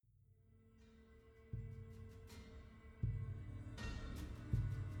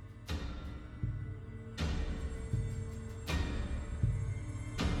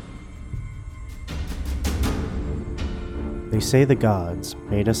They say the gods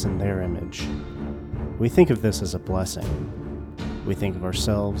made us in their image. We think of this as a blessing. We think of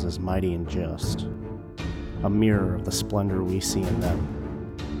ourselves as mighty and just, a mirror of the splendor we see in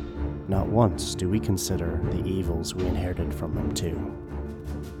them. Not once do we consider the evils we inherited from them too.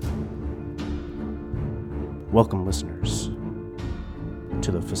 Welcome, listeners,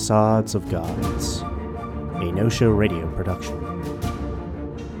 to The Facades of Gods, a no-show radio production.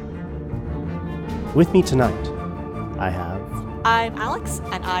 With me tonight, I'm Alex,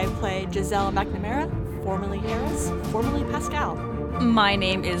 and I play Giselle McNamara, formerly Harris, formerly Pascal. My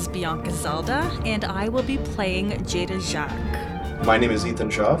name is Bianca Zelda, and I will be playing Jada Jacques. My name is Ethan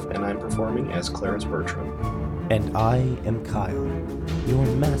Schaff, and I'm performing as Clarence Bertram. And I am Kyle, your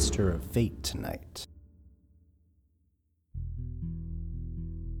master of fate tonight.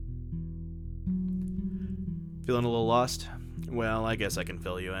 Feeling a little lost? Well, I guess I can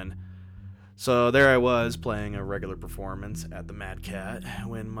fill you in. So there I was, playing a regular performance at the Mad Cat,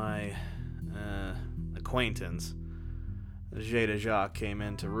 when my acquaintance, Jada Jacques, came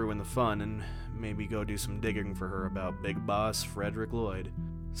in to ruin the fun and maybe go do some digging for her about Big Boss Frederick Lloyd.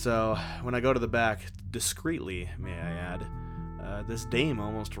 So when I go to the back, discreetly, may I add, this dame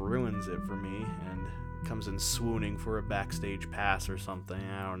almost ruins it for me and comes in swooning for a backstage pass or something.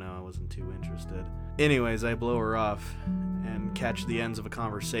 I don't know, I wasn't too interested. Anyways, I blow her off and catch the ends of a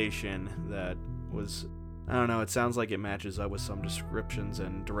conversation that was, I don't know, it sounds like it matches up with some descriptions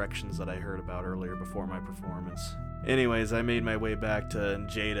and directions that I heard about earlier before my performance. Anyways, I made my way back to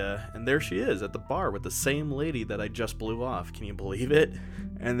Jada, and there she is at the bar with the same lady that I just blew off. Can you believe it?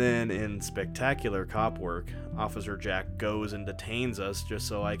 And then, in spectacular cop work, Officer Jack goes and detains us just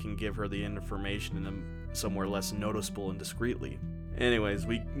so I can give her the information in somewhere less noticeable and discreetly. Anyways,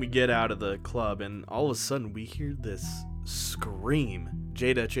 we get out of the club, and all of a sudden we hear this scream.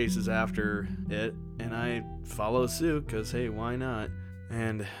 Jada chases after it, and I follow suit, because hey, why not?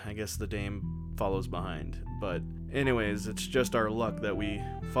 And I guess the dame follows behind. But anyways, it's just our luck that we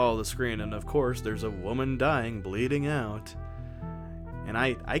follow the screen, and of course there's a woman dying, bleeding out. And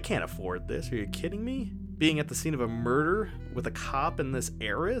I can't afford this. Are you kidding me? Being at the scene of a murder with a cop and this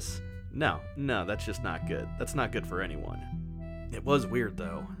heiress? No, that's just not good. That's not good for anyone. It was weird,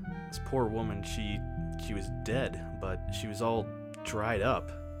 though. This poor woman, she was dead, but she was all dried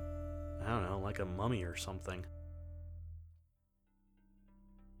up. I don't know, like a mummy or something.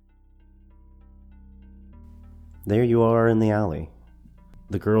 There you are in the alley.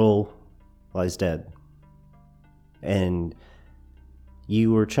 The girl lies dead. And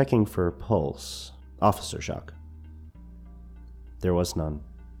you were checking for a pulse, Officer Jacques. There was none.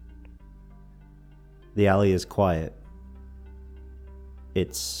 The alley is quiet.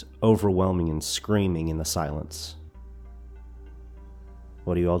 It's overwhelming and screaming in the silence.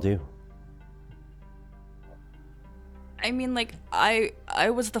 What do you all do? I mean, I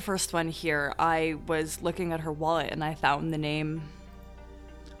was the first one here. I was looking at her wallet, and I found the name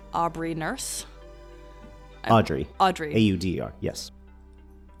Aubrey Nurse. Audrey. A-U-D-R, yes.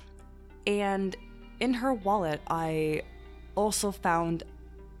 And in her wallet, I also found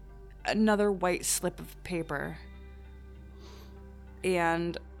another white slip of paper.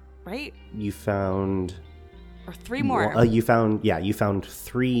 And, right? You found... Or three more. You found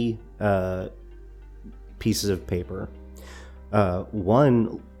three pieces of paper.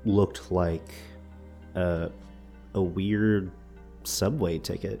 One looked like a weird subway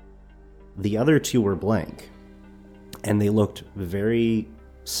ticket. The other two were blank. And they looked very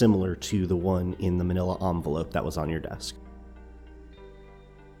similar to the one in the manila envelope that was on your desk.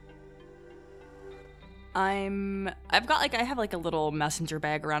 I have a little messenger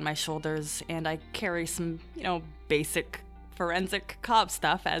bag around my shoulders, and I carry some, basic forensic cop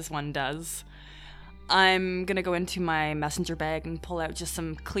stuff, as one does. I'm gonna go into my messenger bag and pull out just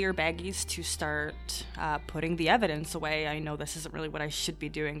some clear baggies to start putting the evidence away. I know this isn't really what I should be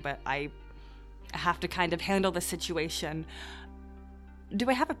doing, but I have to kind of handle the situation. Do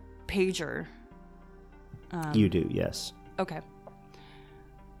I have a pager? You do, yes. Okay.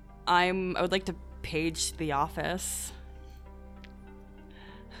 I would like to page the office.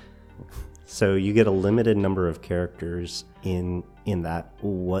 So you get a limited number of characters in that.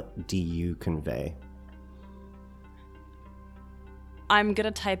 What do you convey? I'm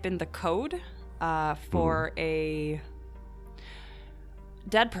gonna type in the code for a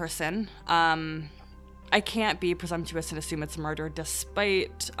dead person. I can't be presumptuous and assume it's murder,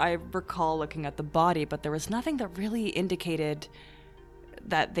 despite I recall looking at the body, but there was nothing that really indicated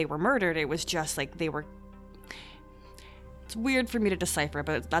that they were murdered. It was just they were... It's weird for me to decipher,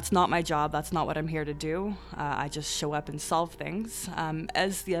 but that's not my job. That's not what I'm here to do. I just show up and solve things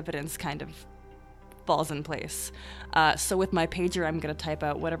as the evidence kind of falls in place. So with my pager, I'm going to type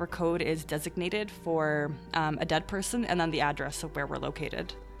out whatever code is designated for a dead person and then the address of where we're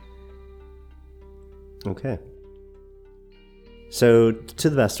located. Okay. So, to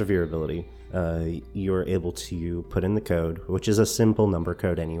the best of your ability, you're able to put in the code, which is a simple number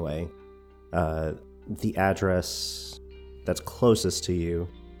code anyway. The address that's closest to you,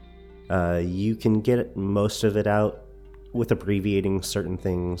 you can get most of it out with abbreviating certain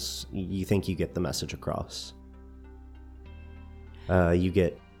things. You think you get the message across. You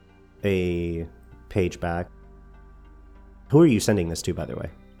get a page back. Who are you sending this to, by the way?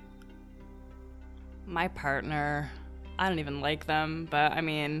 My partner. I don't even like them, but I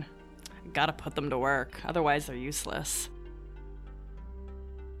mean, gotta put them to work. Otherwise, they're useless.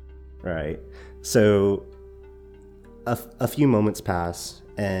 Right. So, a few moments pass,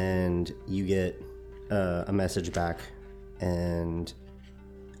 and you get a message back, and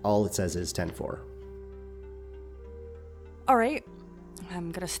all it says is 10-4. All right.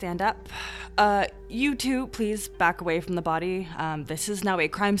 I'm gonna stand up. You two, please back away from the body. This is now a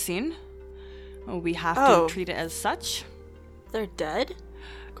crime scene. We have to treat it as such. They're dead?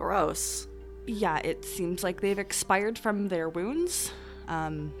 Gross. Yeah, it seems like they've expired from their wounds.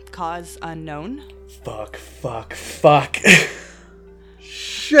 Cause unknown. Fuck.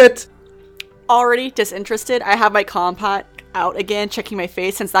 Shit! Already disinterested, I have my compact out again, checking my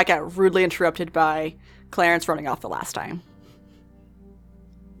face since that got rudely interrupted by Clarence running off the last time.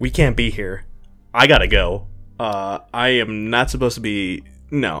 We can't be here. I gotta go. I am not supposed to be...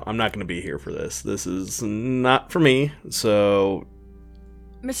 No, I'm not gonna be here for this. This is not for me, so...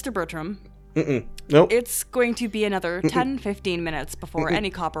 Mr. Bertram. Nope. It's going to be another 10-15 minutes before any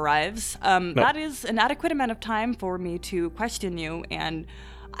cop arrives. That is an adequate amount of time for me to question you and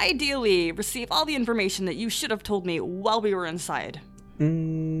ideally receive all the information that you should have told me while we were inside.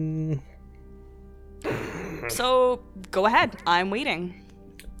 So, go ahead. I'm waiting.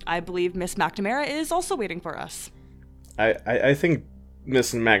 I believe Miss McNamara is also waiting for us. I think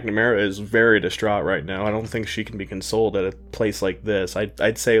Miss McNamara is very distraught right now. I don't think she can be consoled at a place like this.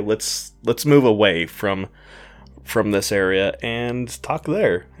 I'd say let's move away from this area and talk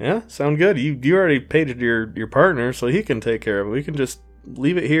there. Yeah, sound good. You already paid your partner, so he can take care of it. We can just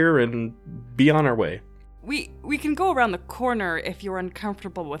leave it here and be on our way. We can go around the corner if you're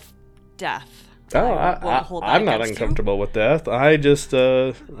uncomfortable with death. I'm not uncomfortable with death. I just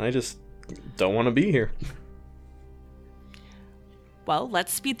don't want to be here. Well,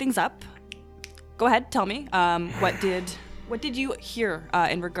 let's speed things up. Go ahead, tell me. What did you hear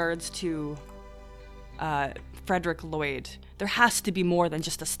in regards to Frederick Lloyd? There has to be more than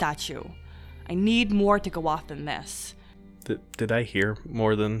just a statue. I need more to go off than this. Did I hear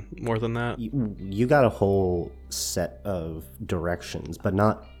more than that? You got a whole set of directions, but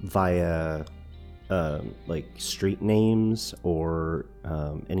not via like street names or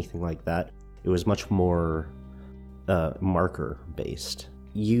anything like that. It was much more marker based.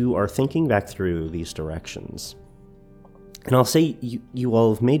 You are thinking back through these directions, and I'll say you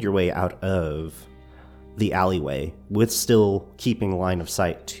all have made your way out of the alleyway with still keeping line of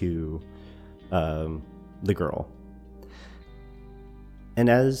sight to the girl. And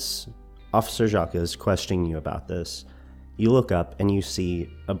as Officer Jacques is questioning you about this, you look up and you see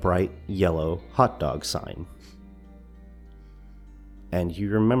a bright yellow hot dog sign. And you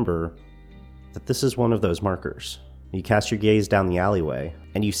remember that this is one of those markers. You cast your gaze down the alleyway,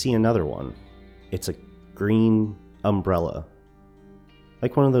 and you see another one. It's a green umbrella.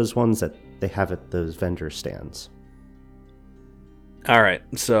 Like one of those ones that they have at those vendor stands. Alright,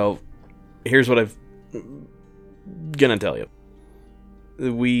 so here's what I've gonna tell you.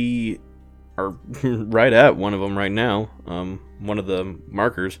 We are right at one of them right now. One of the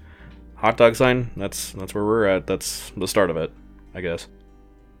markers. Hot dog sign, that's where we're at. That's the start of it, I guess.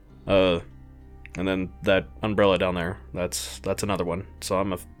 And then that umbrella down there, that's another one. So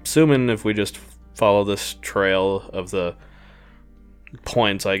I'm assuming if we just follow this trail of the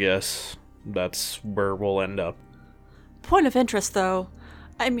points, I guess, that's where we'll end up. Point of interest, though.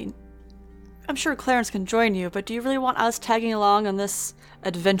 I mean, I'm sure Clarence can join you, but do you really want us tagging along on this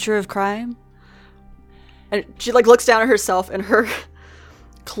adventure of crime? And she, looks down at herself in her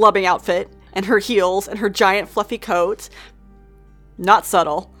clubbing outfit, and her heels, and her giant fluffy coat. Not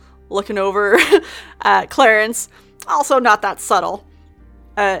subtle. Looking over at Clarence, also not that subtle.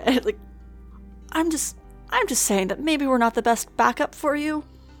 I'm just saying that maybe we're not the best backup for you.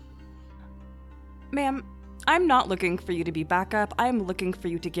 Ma'am, I'm not looking for you to be backup. I'm looking for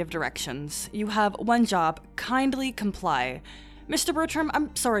you to give directions. You have one job. Kindly comply. Mr. Bertram,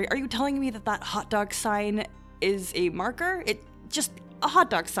 I'm sorry, are you telling me that hot dog sign is a marker? It just a hot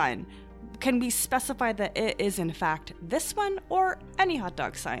dog sign. can we specify that it is in fact this one or any hot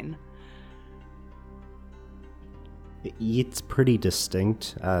dog sign? It's pretty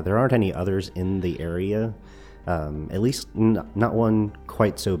distinct. There aren't any others in the area. At least not one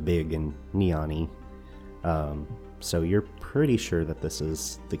quite so big and neon-y. So you're pretty sure that this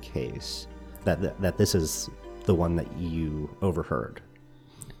is the case. That this is the one that you overheard.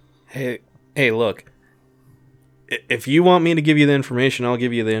 Hey, look. If you want me to give you the information, I'll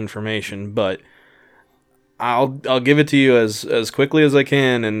give you the information, but I'll give it to you as quickly as I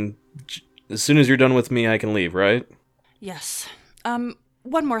can, and as soon as you're done with me, I can leave, right? Yes.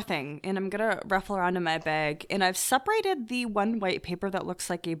 One more thing, and I'm gonna ruffle around in my bag, and I've separated the one white paper that looks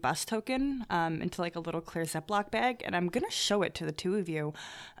like a bus token into like a little clear Ziploc bag, and I'm gonna show it to the two of you.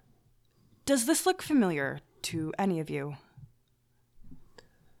 Does this look familiar to any of you?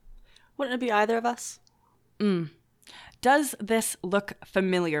 Wouldn't it be either of us? Does this look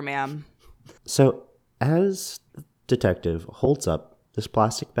familiar, ma'am? So, as the detective holds up this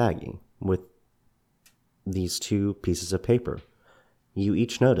plastic baggie with these two pieces of paper, you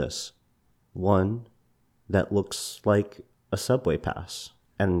each notice one that looks like a subway pass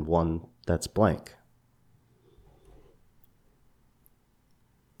and one that's blank.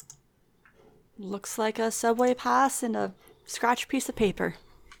 Looks like a subway pass and a scratch piece of paper.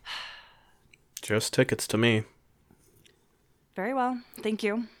 Just tickets to me. Very well, thank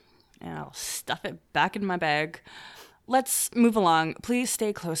you. And I'll stuff it back in my bag. Let's move along. Please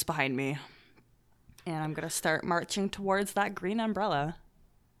stay close behind me. And I'm going to start marching towards that green umbrella.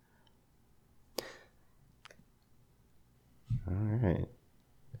 All right.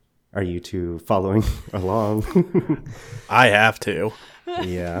 Are you two following along? I have to.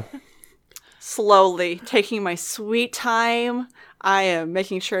 Yeah. Slowly, taking my sweet time. I am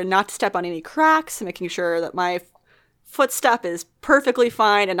making sure not to step on any cracks, making sure that my footstep is perfectly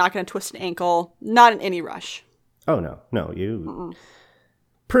fine and not going to twist an ankle. Not in any rush. Oh, no, you...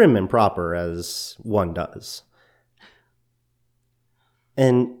 Prim and proper as one does.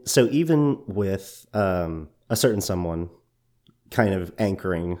 And so even with a certain someone kind of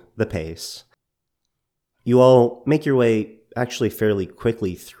anchoring the pace, you all make your way actually fairly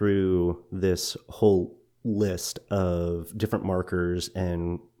quickly through this whole list of different markers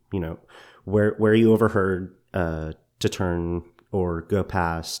and, where you overheard to turn or go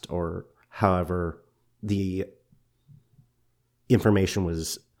past, or however the information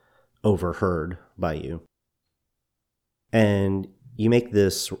was overheard by you. And you make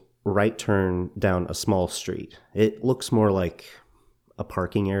this right turn down a small street. It looks more like a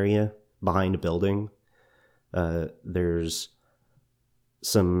parking area behind a building. There's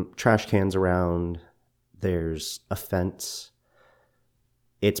some trash cans around. There's a fence.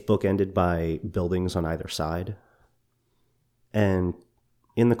 It's bookended by buildings on either side. And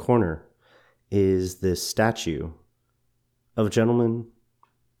in the corner is this statue of a gentleman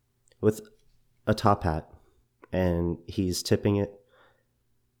with a top hat, and he's tipping it,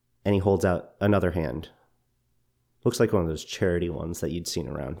 and he holds out another hand. Looks like one of those charity ones that you'd seen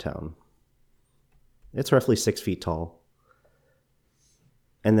around town. It's roughly 6 feet tall.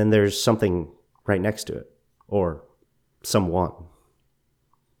 And then there's something right next to it, or someone.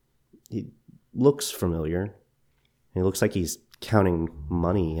 He looks familiar. He looks like he's counting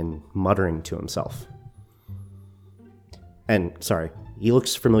money and muttering to himself. And, sorry, he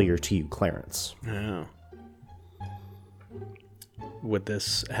looks familiar to you, Clarence. Oh. Would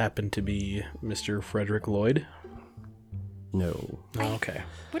this happen to be Mr. Frederick Lloyd? No. Oh, okay.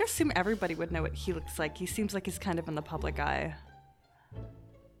 Would assume everybody would know what he looks like. He seems like he's kind of in the public eye.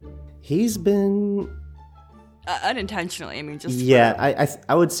 He's been... unintentionally, I mean, just... Yeah,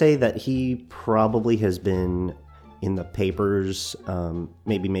 I would say that he probably has been in the papers,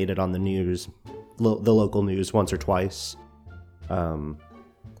 maybe made it on the news, the local news once or twice.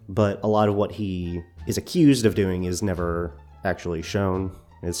 But a lot of what he is accused of doing is never actually shown.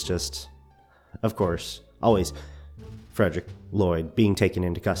 It's just, of course, always Frederick Lloyd being taken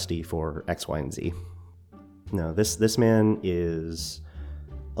into custody for X, Y, and Z. No, this man is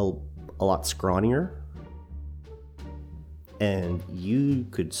a lot scrawnier, and you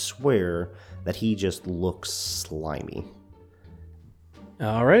could swear that he just looks slimy.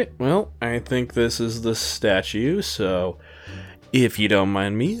 All right, well, I think this is the statue, so if you don't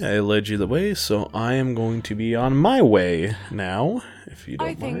mind me, I led you the way, so I am going to be on my way now, if you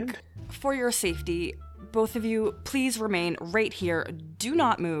don't mind. I think, for your safety, both of you, please remain right here. Do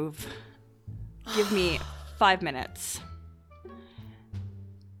not move. Give me 5 minutes.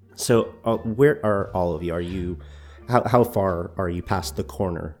 So, where are all of you? Are you... How far are you past the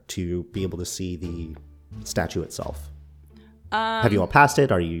corner to be able to see the statue itself? Have you all passed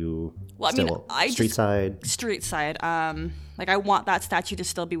it? Are you Well, still street side? Street side. Like I want that statue to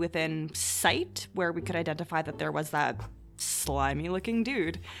still be within sight where we could identify that there was that slimy looking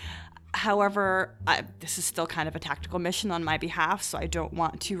dude. However, this is still kind of a tactical mission on my behalf, so I don't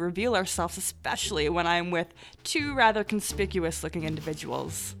want to reveal ourselves, especially when I'm with two rather conspicuous looking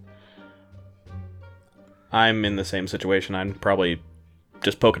individuals. I'm in the same situation. I'm probably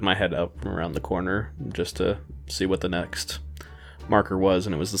just poking my head up around the corner just to see what the next marker was,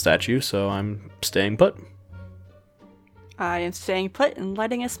 and it was the statue, so I'm staying put. I am staying put and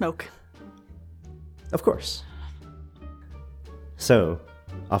lighting a smoke. Of course. So,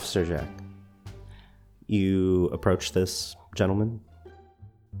 Officer Jack, you approach this gentleman.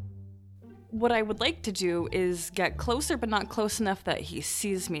 What I would like to do is get closer, but not close enough that he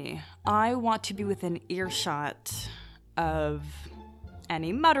sees me. I want to be within earshot of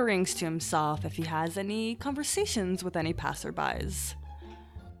any mutterings to himself, if he has any conversations with any passerbys.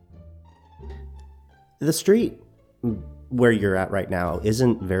 The street where you're at right now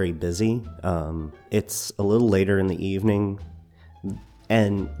isn't very busy. It's a little later in the evening,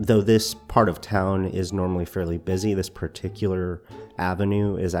 and though this part of town is normally fairly busy, this particular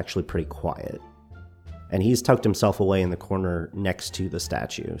avenue is actually pretty quiet. And he's tucked himself away in the corner next to the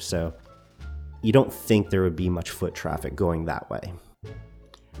statue, so you don't think there would be much foot traffic going that way.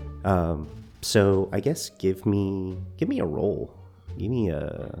 So I guess give me a roll. Give me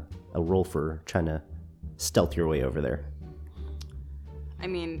a roll for trying to stealth your way over there. I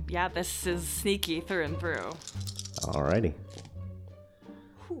mean, yeah, this is sneaky through and through. Alrighty.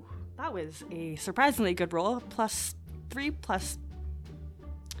 Whew, that was a surprisingly good roll. +3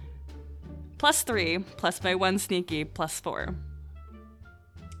 plus my 1 sneaky +4.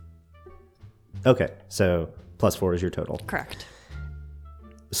 Okay, so +4 is your total. Correct.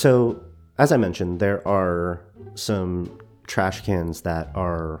 So, as I mentioned, there are some trash cans that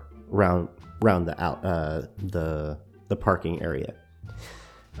are round the parking area.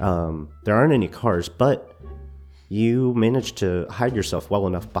 There aren't any cars, but you managed to hide yourself well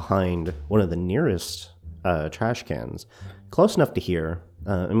enough behind one of the nearest trash cans, close enough to hear.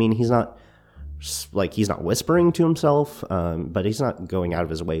 I mean, he's not whispering to himself, but he's not going out of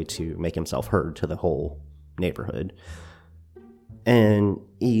his way to make himself heard to the whole neighborhood. And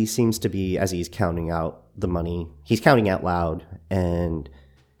he seems to be, as he's counting out the money, he's counting out loud, and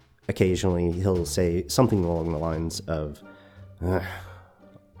occasionally he'll say something along the lines of,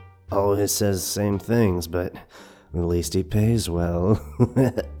 always says the same things, but at least he pays well.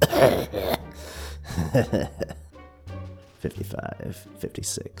 55,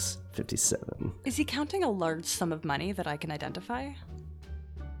 56, 57. Is he counting a large sum of money that I can identify?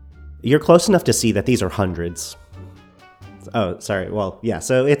 You're close enough to see that these are hundreds. Oh, sorry. Well, yeah.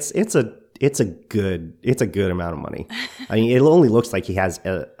 So it's a good amount of money. I mean, it only looks like he has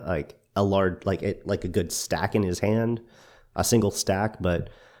a large a good stack in his hand, a single stack. But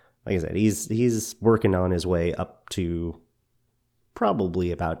like I said, he's working on his way up to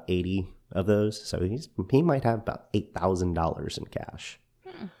probably about 80 of those. So he might have about $8,000 in cash.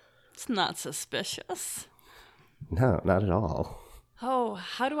 It's not suspicious. No, not at all. Oh,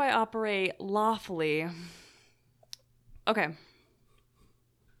 how do I operate lawfully? Okay.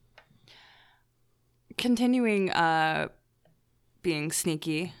 Continuing being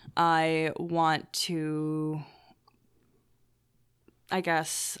sneaky, I want to, I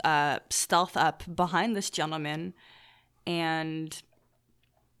guess, stealth up behind this gentleman, and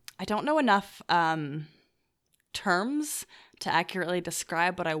I don't know enough terms to accurately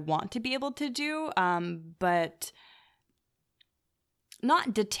describe what I want to be able to do, but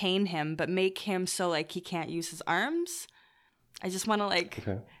not detain him, but make him so like he can't use his arms. I just want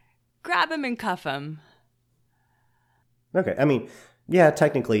to grab him and cuff him. Okay, I mean, yeah,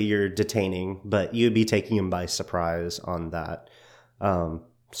 technically you're detaining, but you'd be taking him by surprise on that.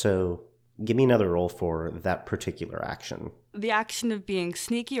 So give me another roll for that particular action. The action of being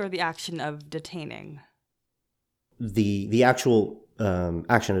sneaky or the action of detaining? The actual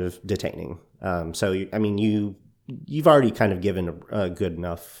action of detaining. You've already kind of given a good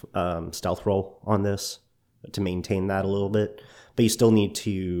enough stealth roll on this to maintain that a little bit, but you still need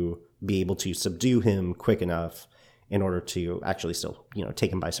to be able to subdue him quick enough in order to actually still,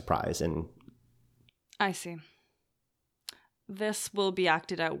 take him by surprise. And I see. This will be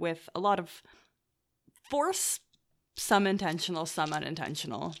acted out with a lot of force, some intentional, some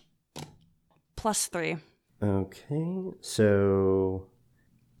unintentional. +3. Okay, so...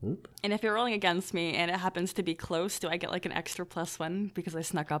 Oop. And if you're rolling against me and it happens to be close, do I get like an extra +1 because I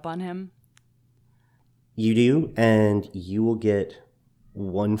snuck up on him? You do, and you will get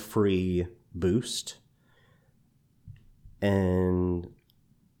 1 free boost And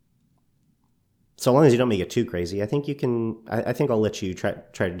so long as you don't make it too crazy, I think you can. I think I'll let you try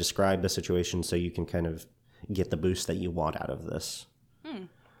to describe the situation so you can kind of get the boost that you want out of this.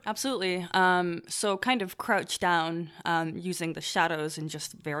 Absolutely. So kind of crouch down, using the shadows and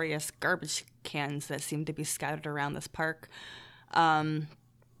just various garbage cans that seem to be scattered around this park.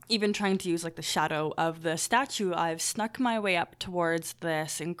 Even trying to use like the shadow of the statue, I've snuck my way up towards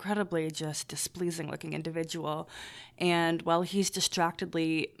this incredibly just displeasing looking individual. And while he's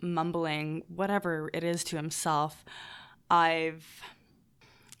distractedly mumbling whatever it is to himself, I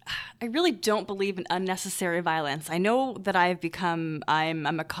really don't believe in unnecessary violence. I know that I'm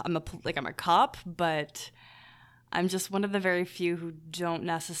a cop, but I'm just one of the very few who don't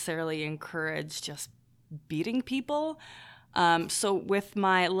necessarily encourage just beating people. So with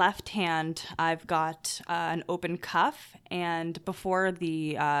my left hand, I've got an open cuff, and before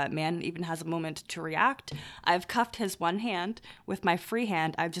the man even has a moment to react, I've cuffed his one hand. With my free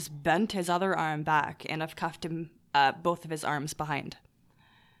hand, I've just bent his other arm back, and I've cuffed him both of his arms behind.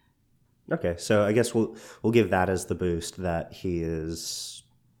 Okay, so I guess we'll give that as the boost that he is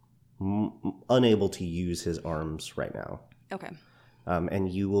unable to use his arms right now. Okay. And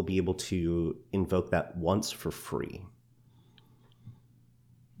you will be able to invoke that once for free.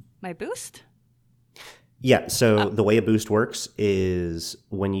 My boost? Yeah, so the way a boost works is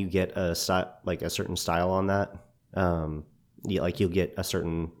when you get a certain style on that, you'll get a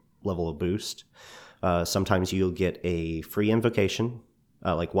certain level of boost. Sometimes you'll get a free invocation,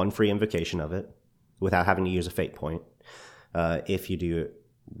 like one free invocation of it, without having to use a fate point. If you do it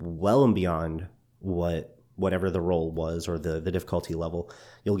well and beyond whatever the roll was or the difficulty level,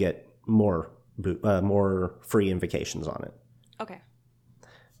 you'll get more free invocations on it. Okay.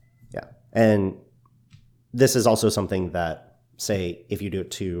 Yeah, and this is also something that, say, if you do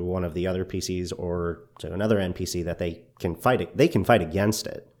it to one of the other PCs or to another NPC, that they can fight it. They can fight against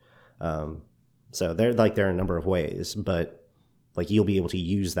it. So there are a number of ways, but like you'll be able to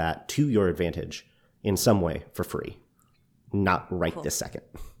use that to your advantage in some way for free, not right this second.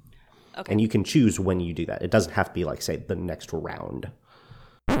 Okay. And you can choose when you do that. It doesn't have to be like, say, the next round.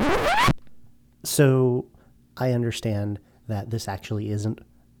 So I understand that this actually isn't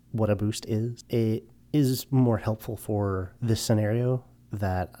what a boost is. It is more helpful for this scenario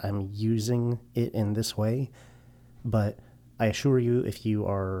that I'm using it in this way. But I assure you, if you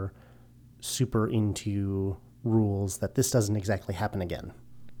are super into rules, that this doesn't exactly happen again.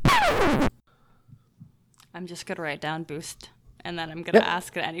 I'm just going to write down boost, and then I'm going to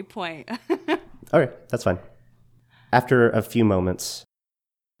ask at any point. All right, that's fine. After a few moments,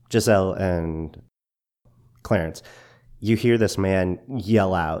 Giselle and Clarence, you hear this man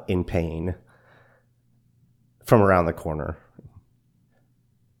yell out in pain from around the corner.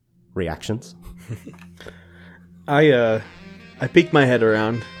 Reactions? I peek my head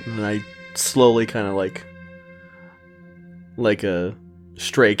around and I slowly kind of like a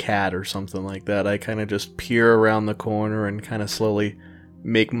stray cat or something like that. I kind of just peer around the corner and kind of slowly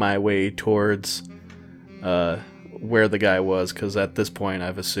make my way towards where the guy was, because at this point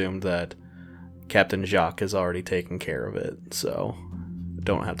I've assumed that Captain Jacques has already taken care of it, so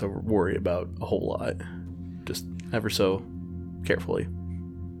don't have to worry about a whole lot. Just ever so carefully.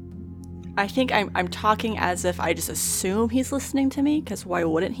 I think I'm talking as if I just assume he's listening to me, because why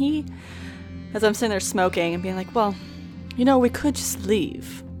wouldn't he? As I'm sitting there smoking and being like, well, we could just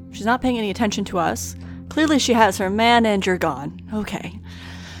leave. She's not paying any attention to us. Clearly she has her man and you're gone. Okay.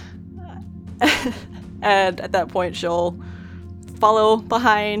 And at that point she'll follow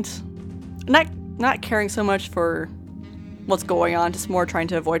behind, not caring so much for what's going on, just more trying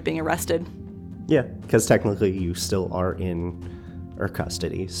to avoid being arrested. Yeah, because technically you still are in her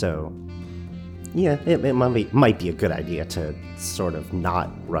custody, so yeah, it might be a good idea to sort of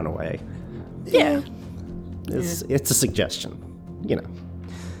not run away. Yeah. It's a suggestion,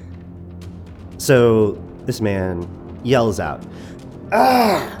 So this man yells out,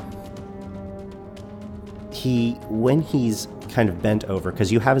 "Ah!" When he's kind of bent over,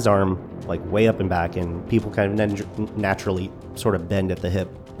 because you have his arm like way up and back, and people kind of naturally sort of bend at the hip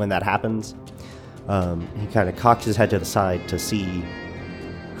when that happens. He kind of cocks his head to the side to see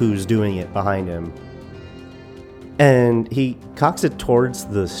who's doing it behind him. And he cocks it towards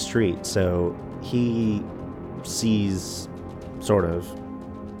the street, so he sees sort of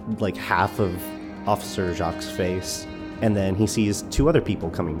like half of Officer Jacques' face, and then he sees two other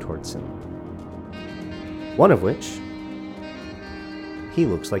people coming towards him. One of which he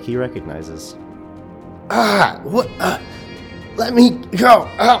looks like he recognizes. What? Let me go!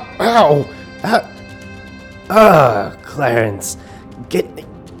 Clarence,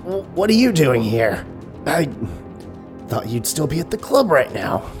 what are you doing here? thought you'd still be at the club right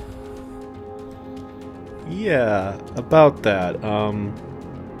now. Yeah, about that.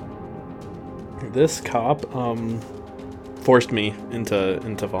 This cop forced me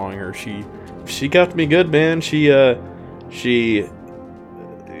into following her. She got me good, man. She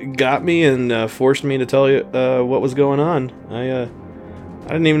got me and forced me to tell you what was going on. I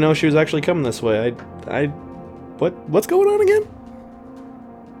didn't even know she was actually coming this way. What's going on again?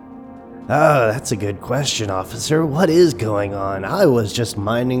 Oh, that's a good question, officer. What is going on? I was just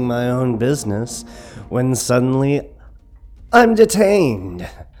minding my own business when suddenly I'm detained.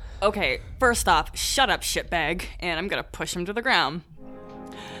 Okay, first off, shut up, shitbag, and I'm gonna push him to the ground.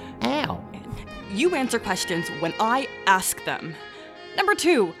 Ow. You answer questions when I ask them. Number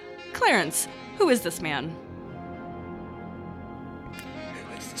 2, Clarence, who is this man?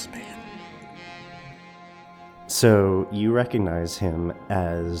 So you recognize him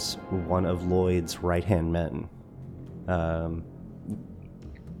as one of Lloyd's right-hand men.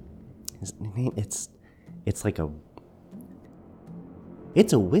 His name, it's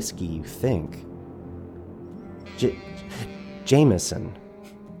a whiskey, you think. Jameson.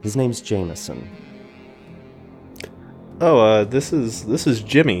 His name's Jameson. Oh, this is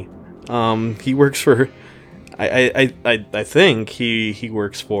Jimmy. He works for. I think he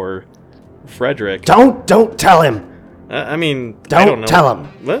works for Frederick. Don't tell him. I mean, Don't I don't know. tell him.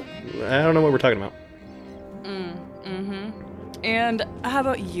 What? I don't know what we're talking about. And how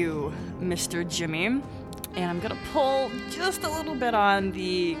about you, Mr. Jimmy? And I'm gonna pull just a little bit on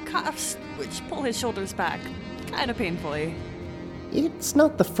the cuffs, which pull his shoulders back, kind of painfully. It's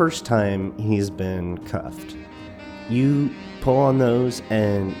not the first time he's been cuffed. You pull on those,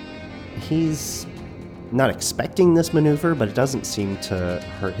 and he's not expecting this maneuver, but it doesn't seem to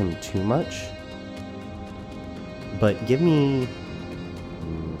hurt him too much. But give me...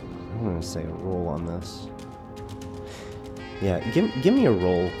 I'm going to say a roll on this. Yeah, give me a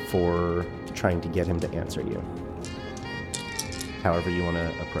roll for trying to get him to answer you. However you want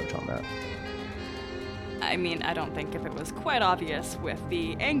to approach on that. I mean, I don't think if it was quite obvious with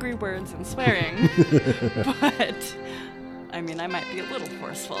the angry words and swearing, but I mean, I might be a little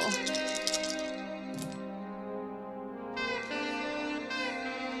forceful.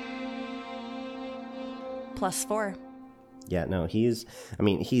 +4. Yeah, no, he's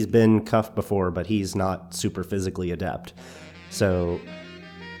been cuffed before, but he's not super physically adept. So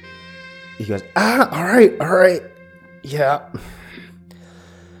he goes, all right, yeah.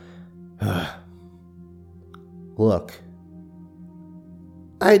 Look,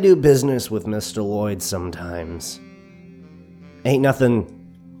 I do business with Mr. Lloyd sometimes. Ain't nothing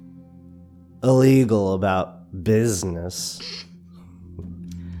illegal about business.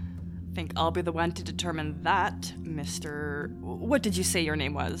 Think I'll be the one to determine that, Mr. What did you say your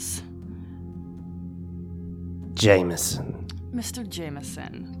name was? Jameson. Mr.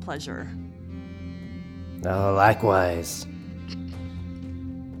 Jameson. Pleasure. Oh, likewise.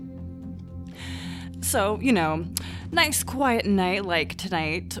 So, nice quiet night like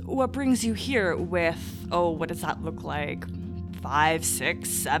tonight. What brings you here with, what does that look like? 5, 6,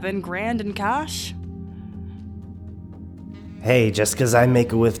 7 grand in cash? Hey, just because I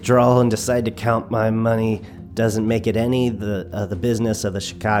make a withdrawal and decide to count my money doesn't make it any the business of the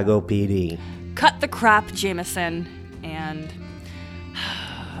Chicago PD. Cut the crap, Jameson. And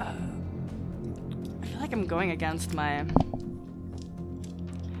I feel like I'm going against one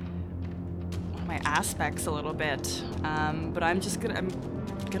of my aspects a little bit. But I'm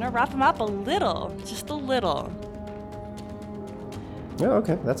gonna wrap him up a little, just a little. Oh,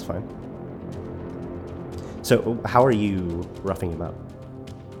 okay, that's fine. So, how are you roughing him up?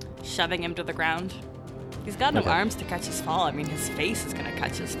 Shoving him to the ground. He's got no Okay. arms to catch his fall. I mean, his face is gonna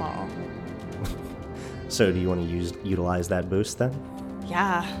catch his fall. So, do you want to utilize that boost then?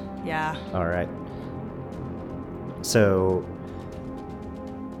 Yeah. All right. So,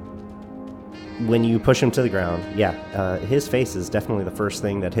 when you push him to the ground, his face is definitely the first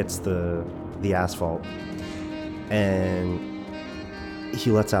thing that hits the asphalt, and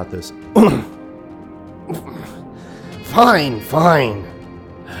he lets out this. Fine.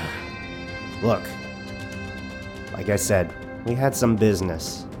 Look, like I said, we had some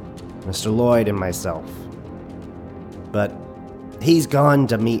business, Mr. Lloyd and myself. But he's gone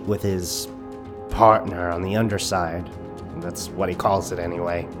to meet with his partner on the underside. That's what he calls it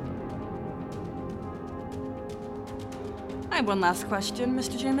anyway. I have one last question,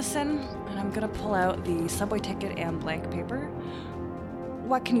 Mr. Jameson, and I'm gonna pull out the subway ticket and blank paper.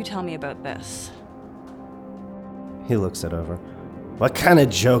 What can you tell me about this? He looks it over. What kind of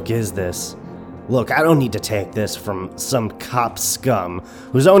joke is this? Look, I don't need to take this from some cop scum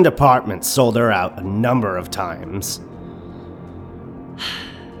whose own department sold her out a number of times.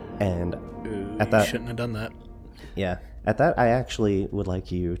 And Ooh, at you that, shouldn't have done that. yeah, at that, I actually would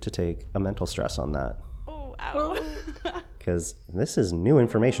like you to take a mental stress on that. Oh, ow. Because this is new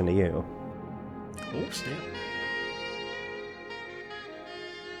information to you. Oh, snap.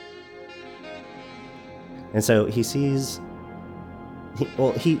 And so he sees...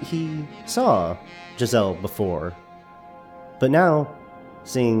 He saw Giselle before. But now,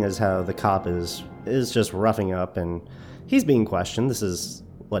 seeing as how the cop is just roughing up and he's being questioned, this is,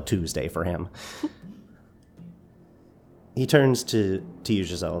 Tuesday for him. He turns to you,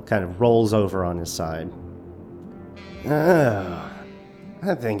 Giselle, kind of rolls over on his side. Oh,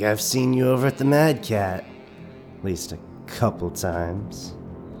 I think I've seen you over at the Mad Cat. At least a couple times.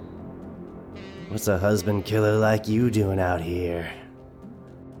 What's a husband killer like you doing out here?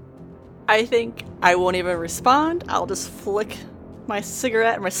 I think I won't even respond. I'll just flick my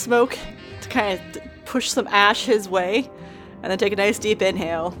cigarette and my smoke to kind of push some ash his way, and then take a nice deep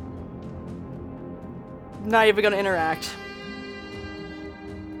inhale. Not even gonna interact.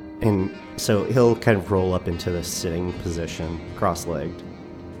 And so he'll kind of roll up into the sitting position, cross-legged,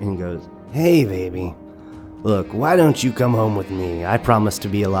 and he goes, "Hey, baby. Look, why don't you come home with me? I promise to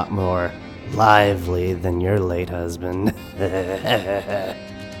be a lot more lively than your late husband."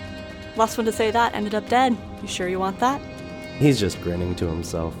 Last one to say that ended up dead. You sure you want that? He's just grinning to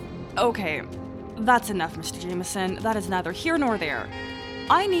himself. Okay, that's enough, Mr. Jameson. That is neither here nor there.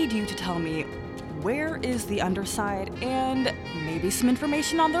 I need you to tell me, where is the underside, and maybe some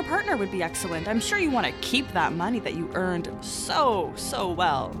information on their partner would be excellent. I'm sure you want to keep that money that you earned so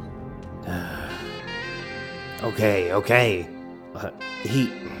well. Okay.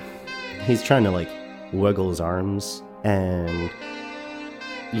 He's trying to, wiggle his arms, and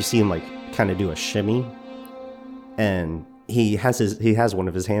you see him, kind of do a shimmy, and he has one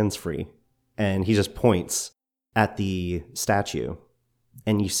of his hands free, and he just points at the statue.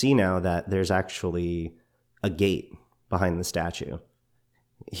 And you see now that there's actually a gate behind the statue.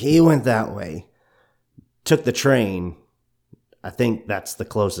 He went that way. Took the train. I think that's the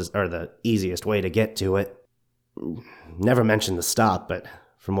closest or the easiest way to get to it. Never mentioned the stop, but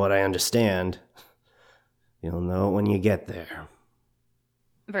from what I understand, you'll know it when you get there.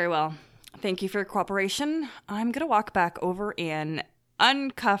 Very well. Thank you for your cooperation. I'm gonna walk back over and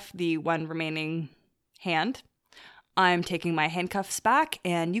uncuff the one remaining hand. I'm taking my handcuffs back,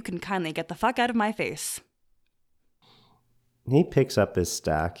 and you can kindly get the fuck out of my face. He picks up his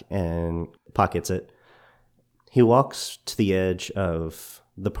stack and pockets it. He walks to the edge of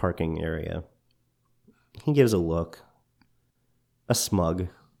the parking area. He gives a look, a smug,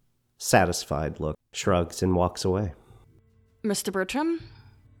 satisfied look, shrugs and walks away. Mr. Bertram,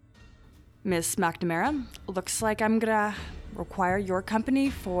 Miss McNamara, looks like I'm gonna require your company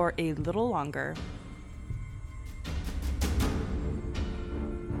for a little longer.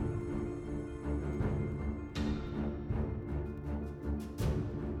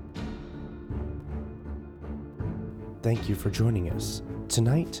 Thank you for joining us.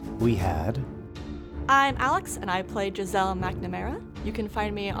 Tonight, we had... I'm Alex, and I play Giselle McNamara. You can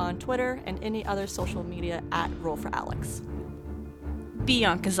find me on Twitter and any other social media at Roll4Alex.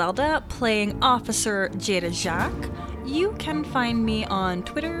 Bianca Zelda, playing Officer Jada Jacques. You can find me on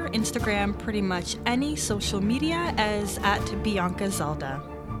Twitter, Instagram, pretty much any social media as at Bianca Zelda.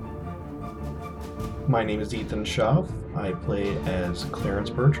 My name is Ethan Schaff. I play as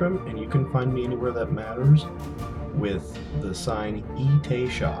Clarence Bertram, and you can find me anywhere that matters with the sign E-Tay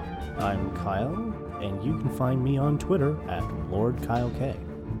Shop. I'm Kyle, and you can find me on Twitter at LordKyleK.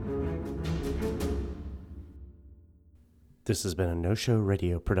 This has been a No Show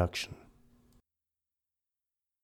Radio production.